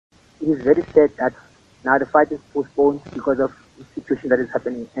it is very sad that now the fight is postponed because of the situation that is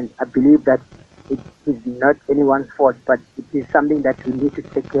happening. And I believe that it is not anyone's fault, but it is something that we need to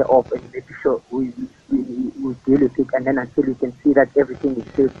take care of and make sure we deal with it. And then until we can see that everything is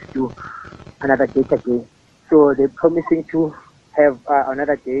safe to do another date again. So they're promising to have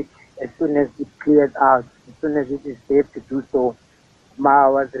another date as soon as it clears out, as soon as it is safe to do so. I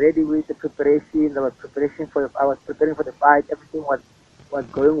was ready with the preparation. I was preparing for the fight. Everything was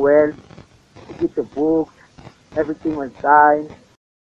going well. Tickets were booked. Everything was signed.